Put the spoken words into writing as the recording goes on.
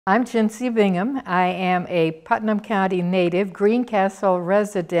I'm Jinsie Bingham. I am a Putnam County native, Greencastle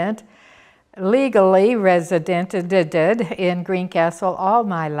resident, legally residented in Greencastle all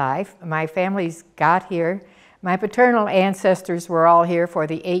my life. My family's got here. My paternal ancestors were all here for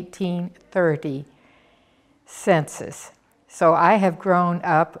the 1830 census. So I have grown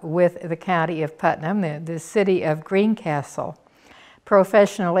up with the county of Putnam, the city of Greencastle.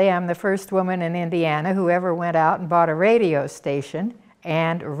 Professionally, I'm the first woman in Indiana who ever went out and bought a radio station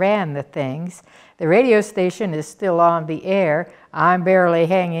and ran the things. The radio station is still on the air. I'm barely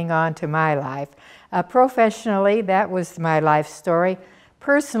hanging on to my life. Professionally, that was my life story.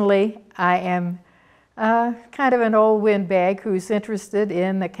 Personally, I am kind of an old windbag who's interested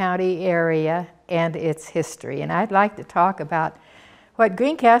in the county area and its history. And I'd like to talk about what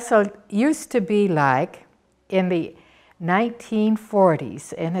Greencastle used to be like in the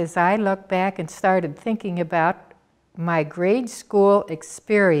 1940s. And as I look back and started thinking about my grade school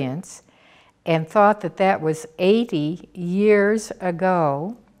experience and thought that that was 80 years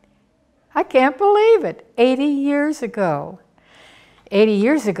ago, I can't believe it, 80 years ago. 80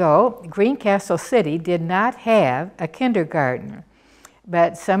 years ago, Greencastle City did not have a kindergarten,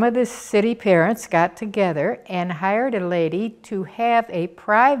 but some of the city parents got together and hired a lady to have a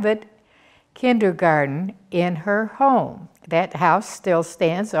private kindergarten in her home. That house still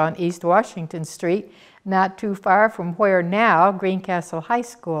stands on East Washington Street, not too far from where now Greencastle High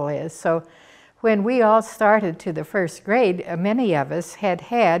School is. So when we all started to the first grade, many of us had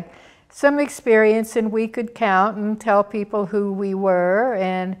had some experience, and we could count and tell people who we were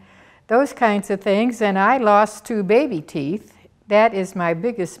and those kinds of things. And I lost 2 baby teeth. That is my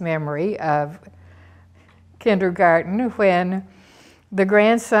biggest memory of kindergarten, when the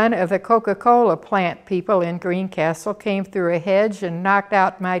grandson of the Coca-Cola plant people in Greencastle came through a hedge and knocked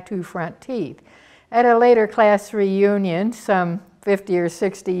out my 2 front teeth. At a later class reunion, some 50 or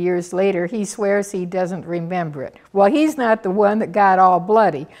 60 years later, he swears he doesn't remember it. Well, he's not the one that got all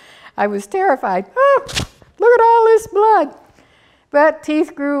bloody. I was terrified. Oh, look at all this blood. But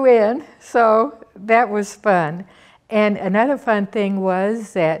teeth grew in, so that was fun. And another fun thing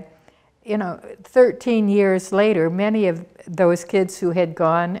was that, 13 years later, many of those kids who had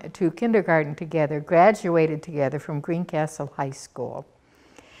gone to kindergarten together graduated together from Greencastle High School.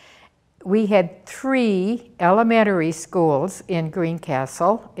 We had 3 elementary schools in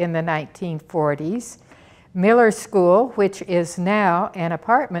Greencastle in the 1940s. Miller School, which is now an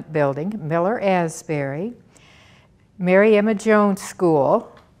apartment building, Miller Asbury. Mary Emma Jones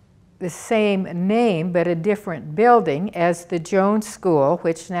School, the same name but a different building as the Jones School,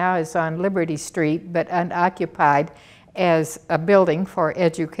 which now is on Liberty Street but unoccupied as a building for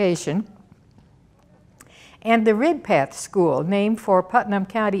education. And the Ridpath School, named for Putnam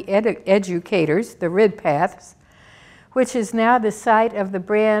County educators, the Ridpaths, which is now the site of the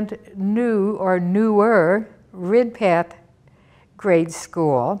brand new or newer Ridpath Grade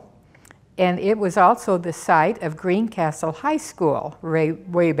School. And it was also the site of Greencastle High School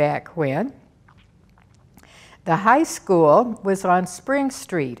way back when. The high school was on Spring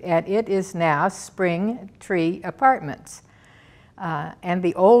Street, and it is now Spring Tree Apartments. And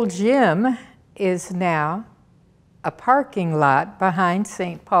the old gym is now a parking lot behind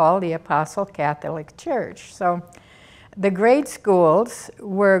St. Paul the Apostle Catholic Church. So the grade schools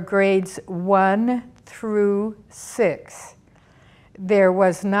were grades 1 through 6. There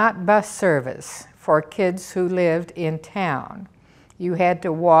was not bus service for kids who lived in town. You had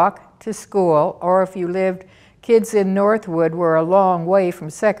to walk to school, or if you lived, kids in Northwood were a long way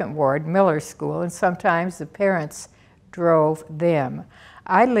from Second Ward, Miller School, and sometimes the parents drove them.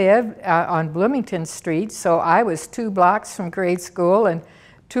 I lived on Bloomington Street, so I was 2 blocks from grade school and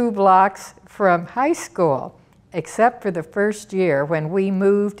 2 blocks from high school, except for the first year when we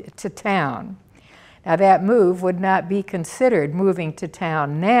moved to town. Now that move would not be considered moving to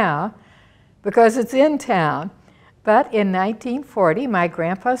town now because it's in town. But in 1940, my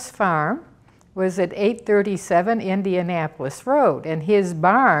grandpa's farm was at 837 Indianapolis Road, and his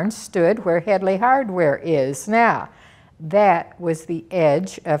barn stood where Headley Hardware is now. That was the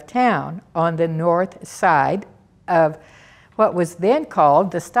edge of town on the north side of what was then called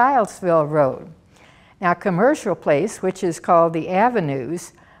the Stilesville Road. Now, Commercial Place, which is called the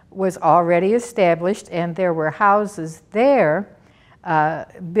Avenues, was already established, and there were houses there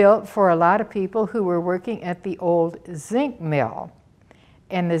built for a lot of people who were working at the old zinc mill.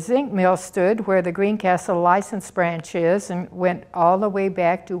 And the zinc mill stood where the Greencastle license branch is and went all the way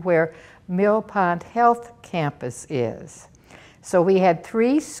back to where Mill Pond Health Campus is. So we had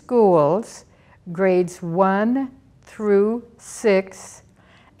 3 schools, grades 1 through 6,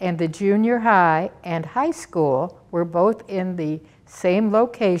 and the junior high and high school were both in the same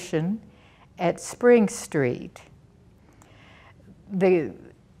location at Spring Street. The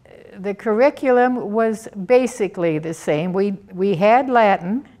curriculum was basically the same. We had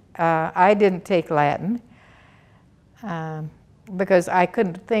Latin. I didn't take Latin because I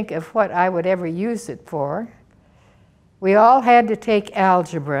couldn't think of what I would ever use it for. We all had to take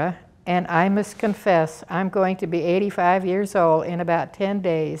algebra, and I must confess, I'm going to be 85 years old in about 10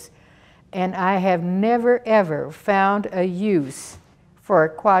 days, and I have never ever found a use for a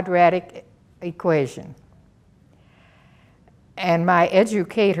quadratic equation. And my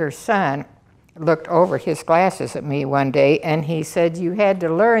educator's son looked over his glasses at me one day, and he said, "You had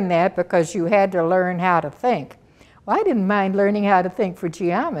to learn that because you had to learn how to think." Well, I didn't mind learning how to think for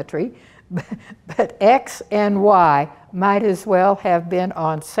geometry, but X and Y might as well have been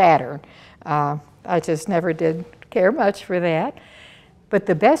on Saturn. I just never did care much for that. But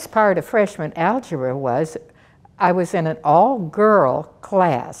the best part of freshman algebra was I was in an all-girl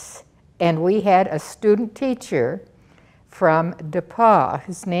class, and we had a student teacher from DePauw.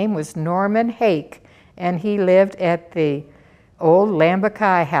 His name was Norman Hake, and he lived at the old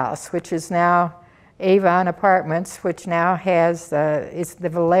Lambakai house, which is now Avon Apartments, which now has, it's the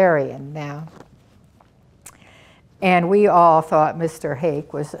Valerian now. And we all thought Mr.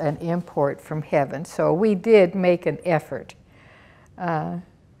 Hake was an import from heaven, so we did make an effort.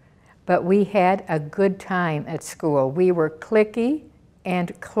 But we had a good time at school. We were cliquey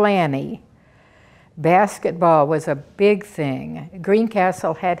and clanny. Basketball was a big thing.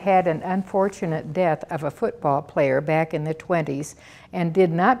 Greencastle had had an unfortunate death of a football player back in the 20s and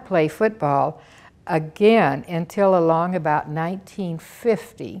did not play football again until along about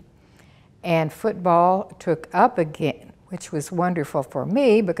 1950. And football took up again, which was wonderful for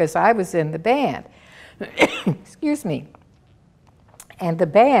me because I was in the band. Excuse me. And the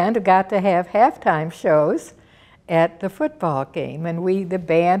band got to have halftime shows at the football game. And the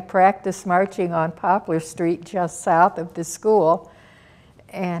band practiced marching on Poplar Street just south of the school.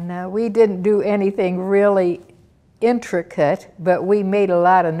 And we didn't do anything really intricate, but we made a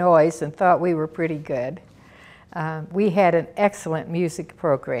lot of noise and thought we were pretty good. We had an excellent music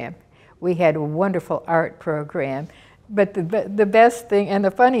program. We had a wonderful art program. But the best thing and the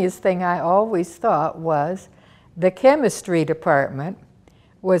funniest thing I always thought was the chemistry department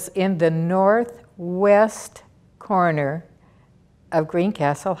was in the northwest corner of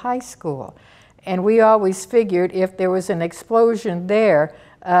Greencastle High School. And we always figured if there was an explosion there,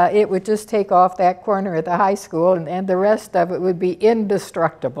 it would just take off that corner of the high school and the rest of it would be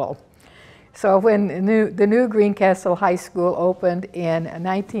indestructible. So when the new Greencastle High School opened in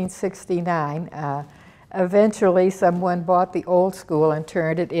 1969, eventually someone bought the old school and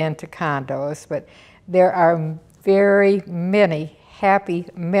turned it into condos. But there are very many happy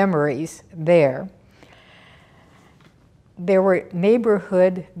memories there. There were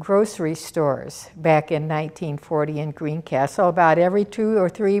neighborhood grocery stores back in 1940 in Greencastle. About every 2 or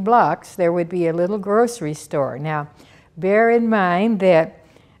 3 blocks there would be a little grocery store. Now, bear in mind that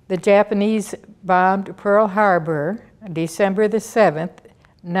the Japanese bombed Pearl Harbor December the 7th,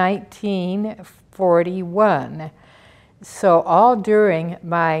 1941. So all during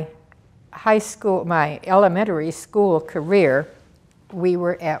my elementary school career, we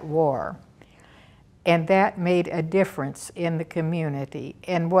were at war. And that made a difference in the community.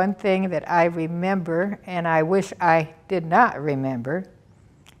 And one thing that I remember, and I wish I did not remember,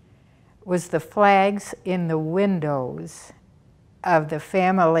 was the flags in the windows of the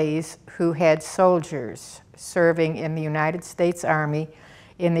families who had soldiers serving in the United States Army,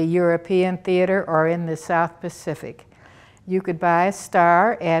 in the European theater, or in the South Pacific. You could buy a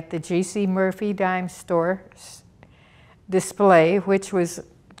star at the G.C. Murphy dime store display, which was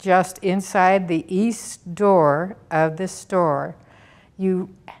just inside the east door of the store. You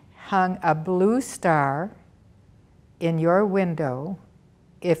hung a blue star in your window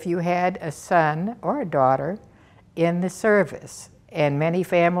if you had a son or a daughter in the service. And many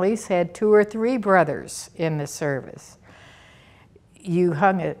families had 2 or 3 brothers in the service. You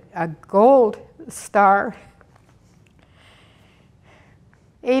hung a gold star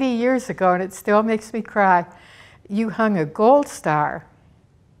 80 years ago, and it still makes me cry. You hung a gold star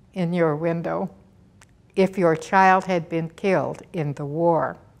in your window if your child had been killed in the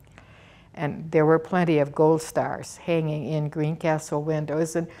war. And there were plenty of gold stars hanging in Greencastle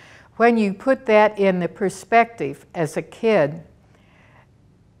windows. And when you put that in the perspective as a kid,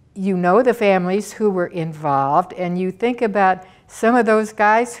 you know the families who were involved, and you think about some of those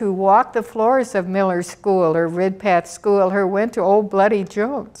guys who walked the floors of Miller School or Ridpath School or went to Old Bloody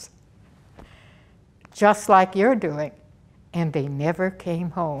Jones, just like you're doing, and they never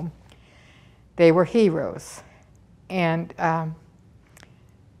came home. They were heroes. And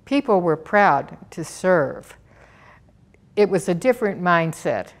people were proud to serve. It was a different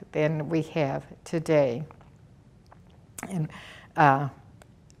mindset than we have today. And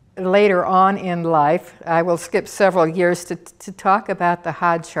later on in life, I will skip several years to talk about the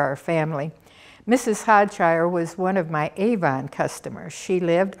Hodshire family. Mrs. Hodshire was one of my Avon customers. She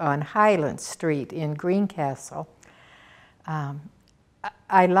lived on Highland Street in Greencastle.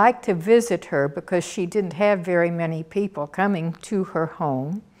 I liked to visit her because she didn't have very many people coming to her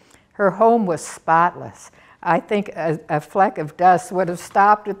home. Her home was spotless. I think a fleck of dust would have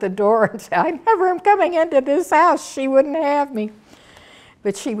stopped at the door and said, "I never am coming into this house." She wouldn't have me.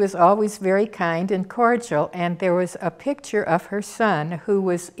 But she was always very kind and cordial, and there was a picture of her son who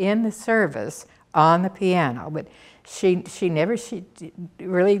was in the service on the piano. But she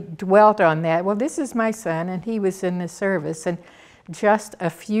really dwelt on that. Well, this is my son, and he was in the service. And just a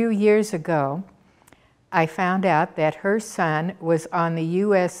few years ago, I found out that her son was on the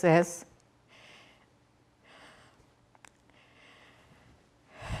USS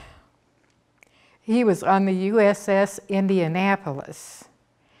Indianapolis,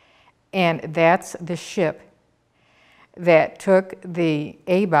 and that's the ship that took the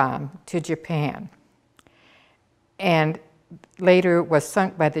A-bomb to Japan, and later was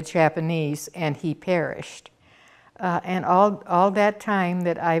sunk by the Japanese, and he perished. And all that time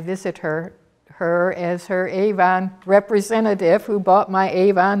that I visit her as her Avon representative who bought my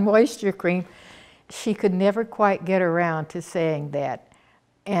Avon moisture cream, she could never quite get around to saying that.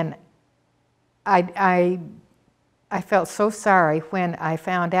 And I felt so sorry when I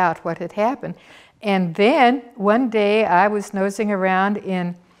found out what had happened. And then one day I was nosing around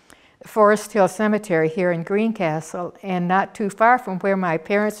in Forest Hill Cemetery here in Greencastle, and not too far from where my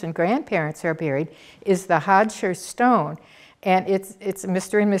parents and grandparents are buried is the Hodshire stone. And it's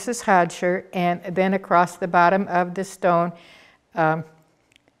Mr. and Mrs. Hodshire, and then across the bottom of the stone,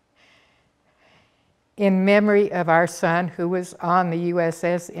 in memory of our son who was on the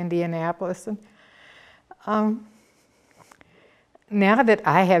USS Indianapolis. And, now that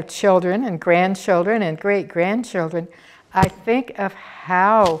I have children and grandchildren and great-grandchildren, I think of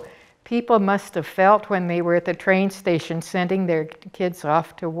how people must have felt when they were at the train station sending their kids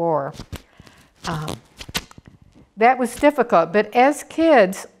off to war. That was difficult, but as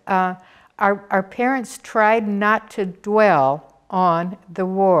kids, our parents tried not to dwell on the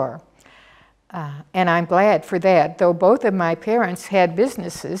war. And I'm glad for that, though both of my parents had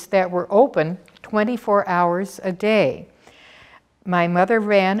businesses that were open 24 hours a day. My mother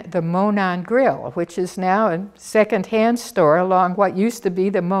ran the Monon Grill, which is now a second-hand store along what used to be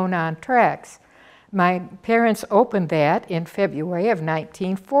the Monon tracks. My parents opened that in February of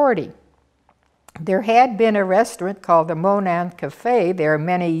 1940. There had been a restaurant called the Monon Cafe there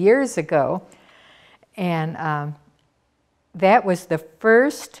many years ago, and that was the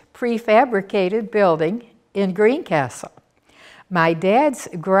first prefabricated building in Greencastle. My dad's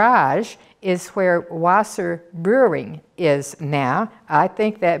garage is where Wasser Brewing is now. I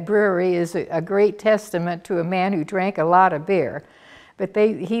think that brewery is a great testament to a man who drank a lot of beer. But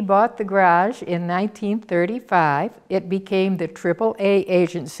he bought the garage in 1935. It became the AAA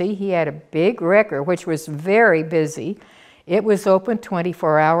agency. He had a big wrecker, which was very busy. It was open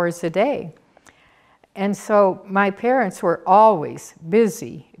 24 hours a day. And so my parents were always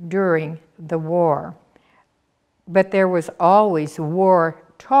busy during the war. But there was always war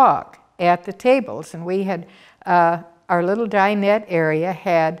talk at the tables, and we had, our little dinette area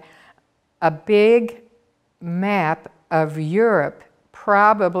had a big map of Europe,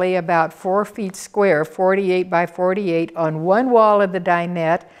 probably about 4 feet square, 48 by 48, on one wall of the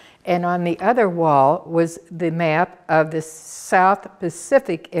dinette, and on the other wall was the map of the South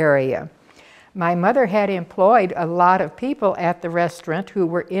Pacific area. My mother had employed a lot of people at the restaurant who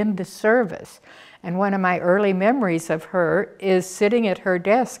were in the service. And one of my early memories of her is sitting at her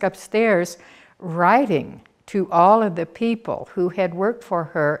desk upstairs writing to all of the people who had worked for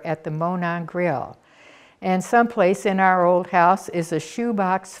her at the Monon Grill. And someplace in our old house is a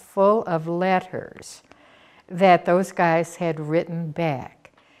shoebox full of letters that those guys had written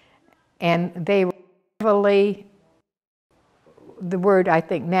back. And they were heavily, the word I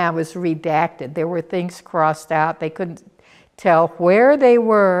think now is redacted. There were things crossed out. They couldn't tell where they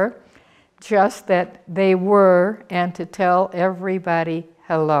were, just that they were, and to tell everybody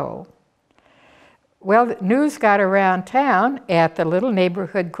hello. Well, the news got around town at the little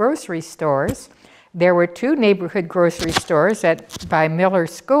neighborhood grocery stores. There were 2 neighborhood grocery stores by Miller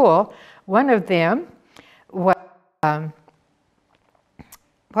School. One of them was,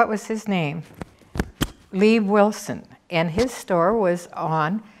 what was his name? Lee Wilson. And his store was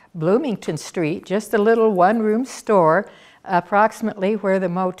on Bloomington Street, just a little one-room store. approximately where the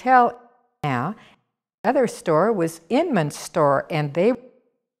motel is now. The other store was Inman's store, and they were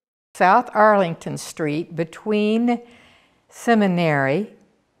South Arlington Street between Seminary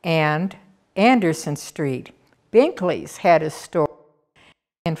and Anderson Street. Binkley's had a store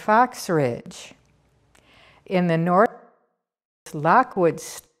in Fox Ridge. In the north, Lockwood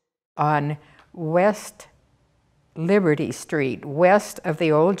on West Liberty Street, west of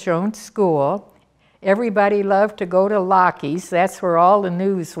the old Jones School. Everybody loved to go to Lockie's. That's where all the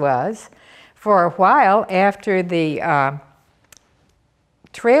news was. For a while after the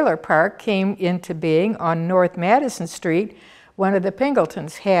trailer park came into being on North Madison Street, one of the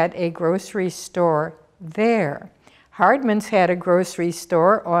Pingletons had a grocery store there. Hardman's had a grocery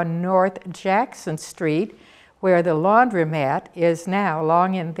store on North Jackson Street, where the laundromat is now,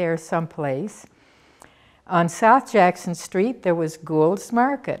 along in there someplace. On South Jackson Street, there was Gould's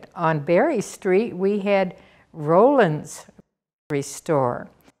Market. On Berry Street, we had Roland's grocery store.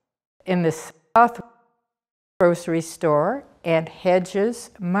 In the south, grocery store and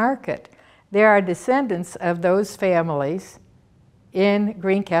Hedges Market. There are descendants of those families in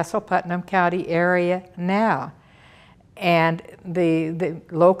Greencastle, Putnam County area now. And the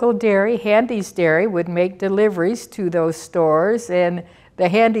local dairy, Handy's Dairy, would make deliveries to those stores, and the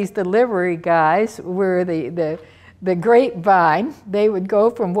Handy's delivery guys were the grapevine. They would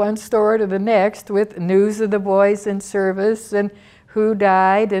go from one store to the next with news of the boys in service and who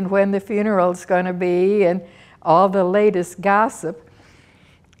died and when the funeral's going to be and all the latest gossip.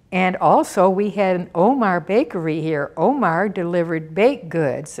 And also we had an Omar bakery here. Omar delivered baked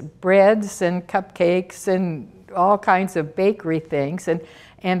goods, breads and cupcakes and all kinds of bakery things.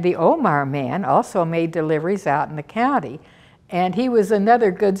 And the Omar man also made deliveries out in the county. And he was another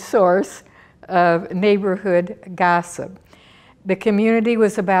good source of neighborhood gossip. The community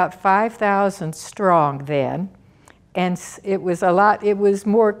was about 5,000 strong then. And it was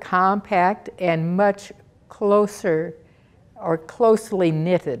more compact and much closer, or closely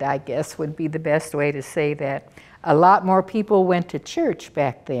knitted, I guess would be the best way to say that. A lot more people went to church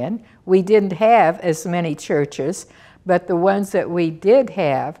back then. We didn't have as many churches, but the ones that we did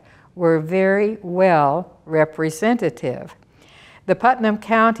have were very well representative. The Putnam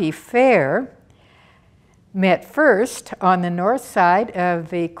County Fair met first on the north side of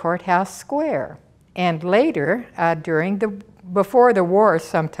the courthouse square, and later, before the war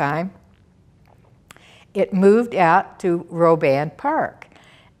sometime, it moved out to Roban Park.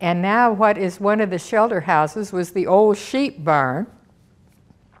 And now what is one of the shelter houses was the old sheep barn,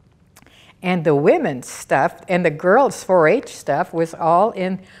 and the women's stuff and the girls' 4-H stuff was all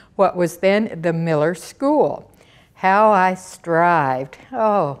in what was then the Miller School. How I strived,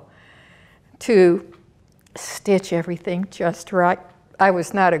 to stitch everything just right. I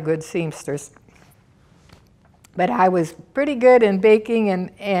was not a good seamstress, but I was pretty good in baking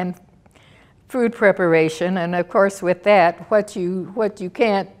and food preparation, and of course with that, what you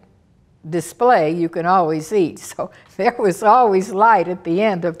can't display, you can always eat. So there was always light at the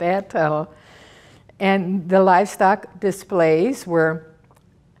end of that tunnel. And the livestock displays were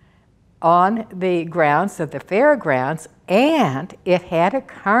on the grounds of the fairgrounds, and it had a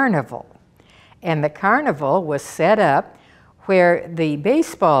carnival. And the carnival was set up where the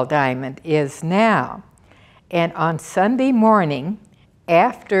baseball diamond is now. And on Sunday morning,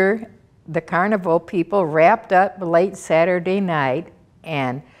 after the carnival people wrapped up late Saturday night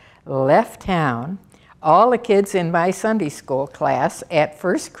and left town, all the kids in my Sunday school class at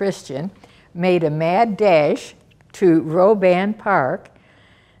First Christian made a mad dash to Roban Park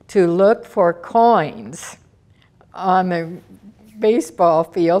to look for coins on the baseball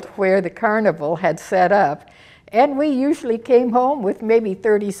field where the carnival had set up. And we usually came home with maybe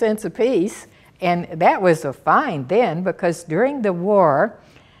 30 cents apiece, and that was a fine then, because during the war,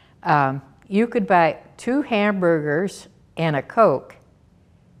 you could buy 2 hamburgers and a Coke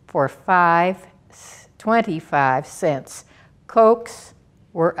for 25 cents. Cokes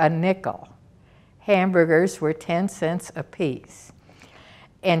were a nickel. Hamburgers were 10 cents apiece.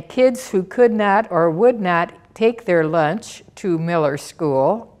 And kids who could not or would not take their lunch to Miller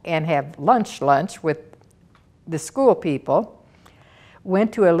School and have lunch with the school people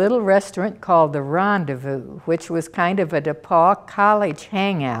went to a little restaurant called the Rendezvous, which was kind of a DePaul College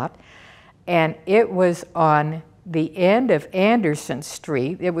hangout. And it was on the end of Anderson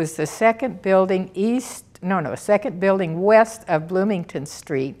Street. It was the second building west of Bloomington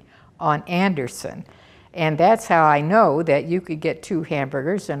Street on Anderson. And that's how I know that you could get 2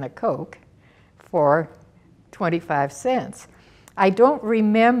 hamburgers and a Coke for 25 cents. I don't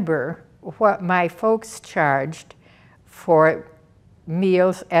remember what my folks charged for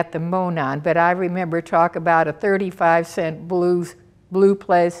meals at the Monon, but I remember talk about a 35-cent blue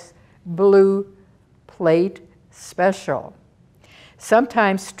plate special.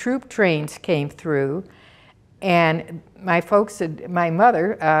 Sometimes troop trains came through, and my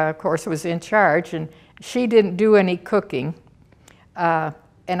mother, of course, was in charge, and she didn't do any cooking.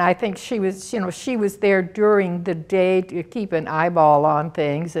 And I think she was there during the day to keep an eyeball on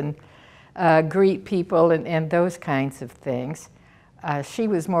things and greet people and those kinds of things. She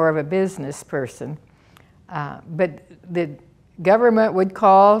was more of a business person. But the government would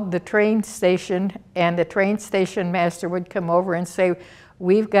call the train station, and the train station master would come over and say,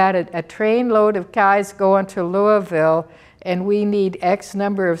 we've got a train load of guys going to Louisville, and we need X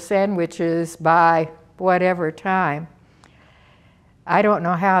number of sandwiches by whatever time. I don't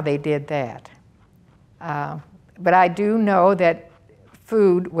know how they did that. But I do know that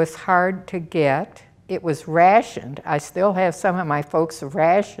food was hard to get. It was rationed. I still have some of my folks'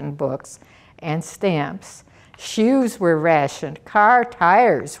 ration books and stamps. Shoes were rationed. Car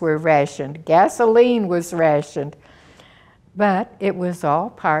tires were rationed. Gasoline was rationed. But it was all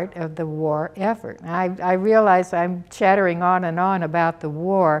part of the war effort. I realize I'm chattering on and on about the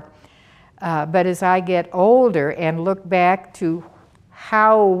war, but as I get older and look back to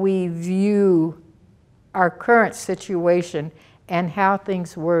how we view our current situation and how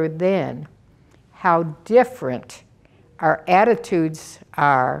things were then, how different our attitudes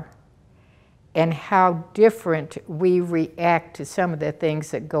are, and how different we react to some of the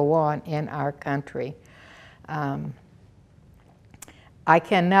things that go on in our country. I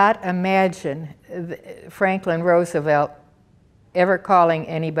cannot imagine Franklin Roosevelt ever calling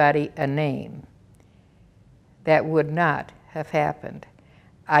anybody a name. That would not have happened.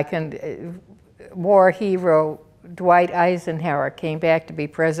 War hero Dwight Eisenhower came back to be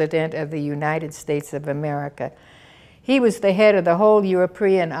President of the United States of America. He was the head of the whole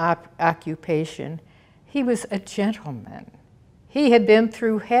European occupation. He was a gentleman. He had been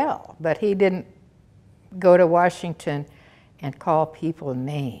through hell, but he didn't go to Washington and call people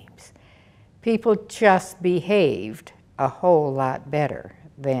names. People just behaved a whole lot better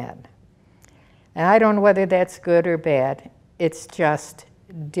then. And I don't know whether that's good or bad. It's just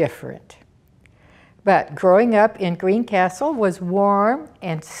different. But growing up in Greencastle was warm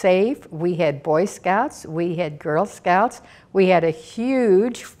and safe. We had Boy Scouts, we had Girl Scouts, we had a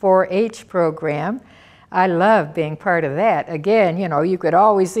huge 4-H program. I loved being part of that. Again, you know, you could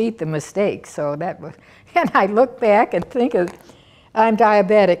always eat the mistakes, so that was, and I look back and think of, I'm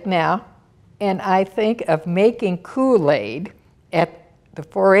diabetic now, and I think of making Kool-Aid at the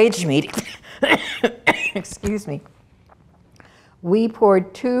 4-H meeting. Excuse me. We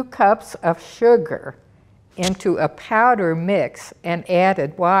poured 2 cups of sugar into a powder mix and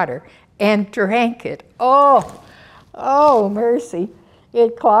added water and drank it. Oh, mercy.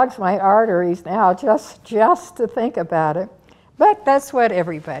 It clogs my arteries now just to think about it. But that's what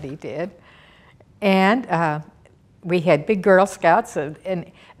everybody did. And we had big Girl Scouts,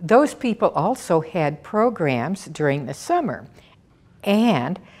 and those people also had programs during the summer.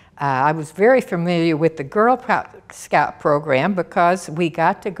 And I was very familiar with the Girl Scout program because we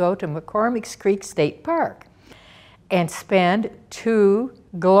got to go to McCormick's Creek State Park and spend 2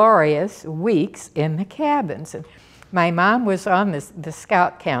 glorious weeks in the cabins. And my mom was on the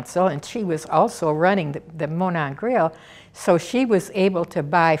Scout Council, and she was also running the Monon Grill, so she was able to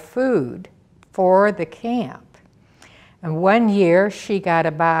buy food for the camp. And one year she got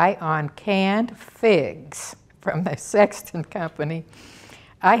a buy on canned figs from the Sexton Company.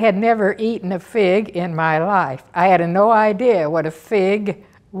 I had never eaten a fig in my life. I had no idea what a fig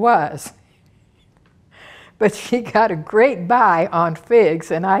was. But she got a great buy on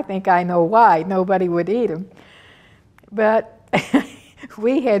figs, and I think I know why nobody would eat them. But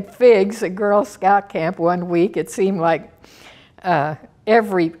we had figs at Girl Scout camp one week. It seemed like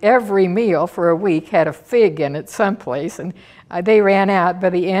every meal for a week had a fig in it someplace, and they ran out by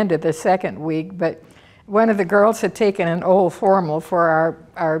the end of the second week. But one of the girls had taken an old formal for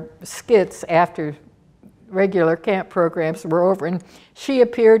our skits after regular camp programs were over, and she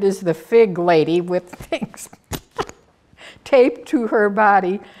appeared as the fig lady with things taped to her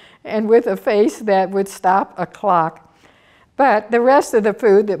body and with a face that would stop a clock. But the rest of the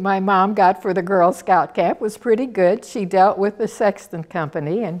food that my mom got for the Girl Scout camp was pretty good. She dealt with the Sexton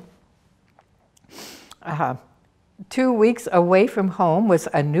Company, and 2 weeks away from home was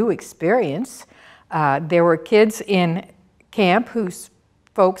a new experience. There were kids in camp whose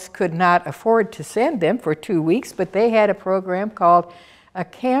folks could not afford to send them for 2 weeks, but they had a program called a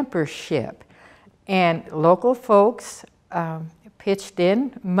campership. And local folks pitched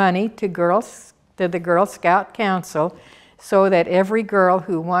in money to the Girl Scout Council so that every girl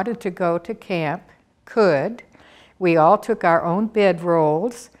who wanted to go to camp could. We all took our own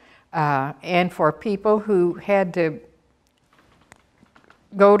bedrolls, and for people who had to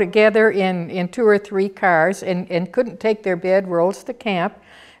go together in 2 or 3 cars and couldn't take their bedrolls to camp,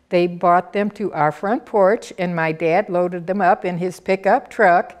 they brought them to our front porch, and my dad loaded them up in his pickup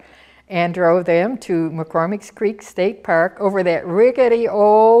truck and drove them to McCormick's Creek State Park over that rickety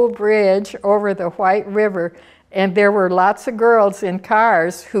old bridge over the White River. And there were lots of girls in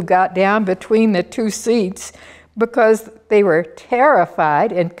cars who got down between the 2 seats because they were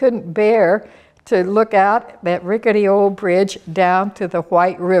terrified and couldn't bear to look out that rickety old bridge down to the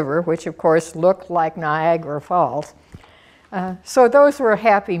White River, which of course looked like Niagara Falls. So those were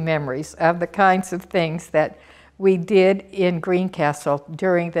happy memories of the kinds of things that we did in Greencastle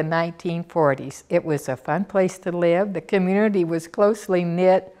during the 1940s. It was a fun place to live. The community was closely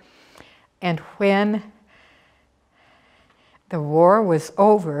knit. And when the war was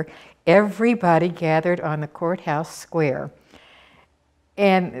over, everybody gathered on the courthouse square.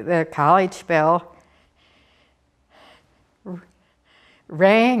 And the college bell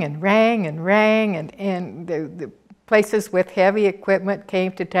rang and rang and rang, and the places with heavy equipment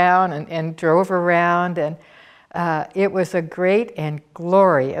came to town and drove around, and it was a great and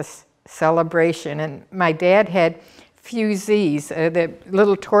glorious celebration. And my dad had fusees, the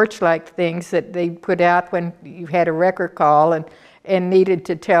little torchlight things that they put out when you had a wrecker call and needed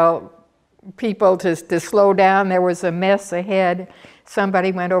to tell people to slow down. There was a mess ahead.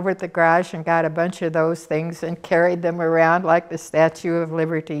 Somebody went over to the garage and got a bunch of those things and carried them around like the Statue of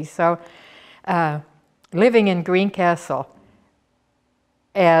Liberty. So living in Greencastle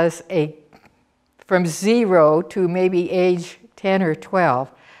from 0 to maybe age 10 or 12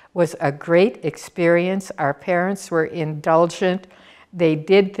 was a great experience. Our parents were indulgent. They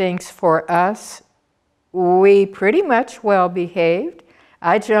did things for us. We pretty much well behaved.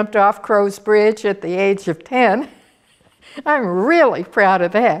 I jumped off Crow's Bridge at the age of 10. I'm really proud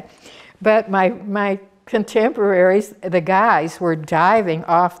of that. But my contemporaries, the guys, were diving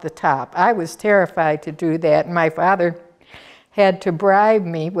off the top. I was terrified to do that. My father had to bribe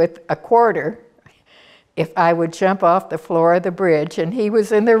me with a quarter if I would jump off the floor of the bridge. And he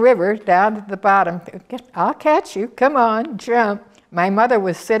was in the river down at the bottom. I'll catch you. Come on, jump. My mother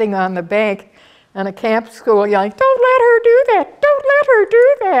was sitting on the bank in a camp school yelling, "Don't let her do that. Don't let her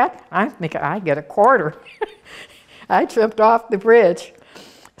do that." I think I get a quarter. I jumped off the bridge.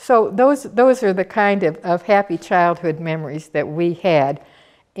 So those are the kind of happy childhood memories that we had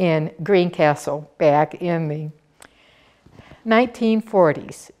in Greencastle back in the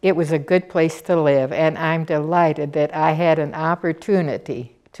 1940s. It was a good place to live, and I'm delighted that I had an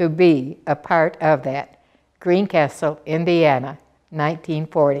opportunity to be a part of that. Greencastle, Indiana,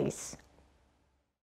 1940s.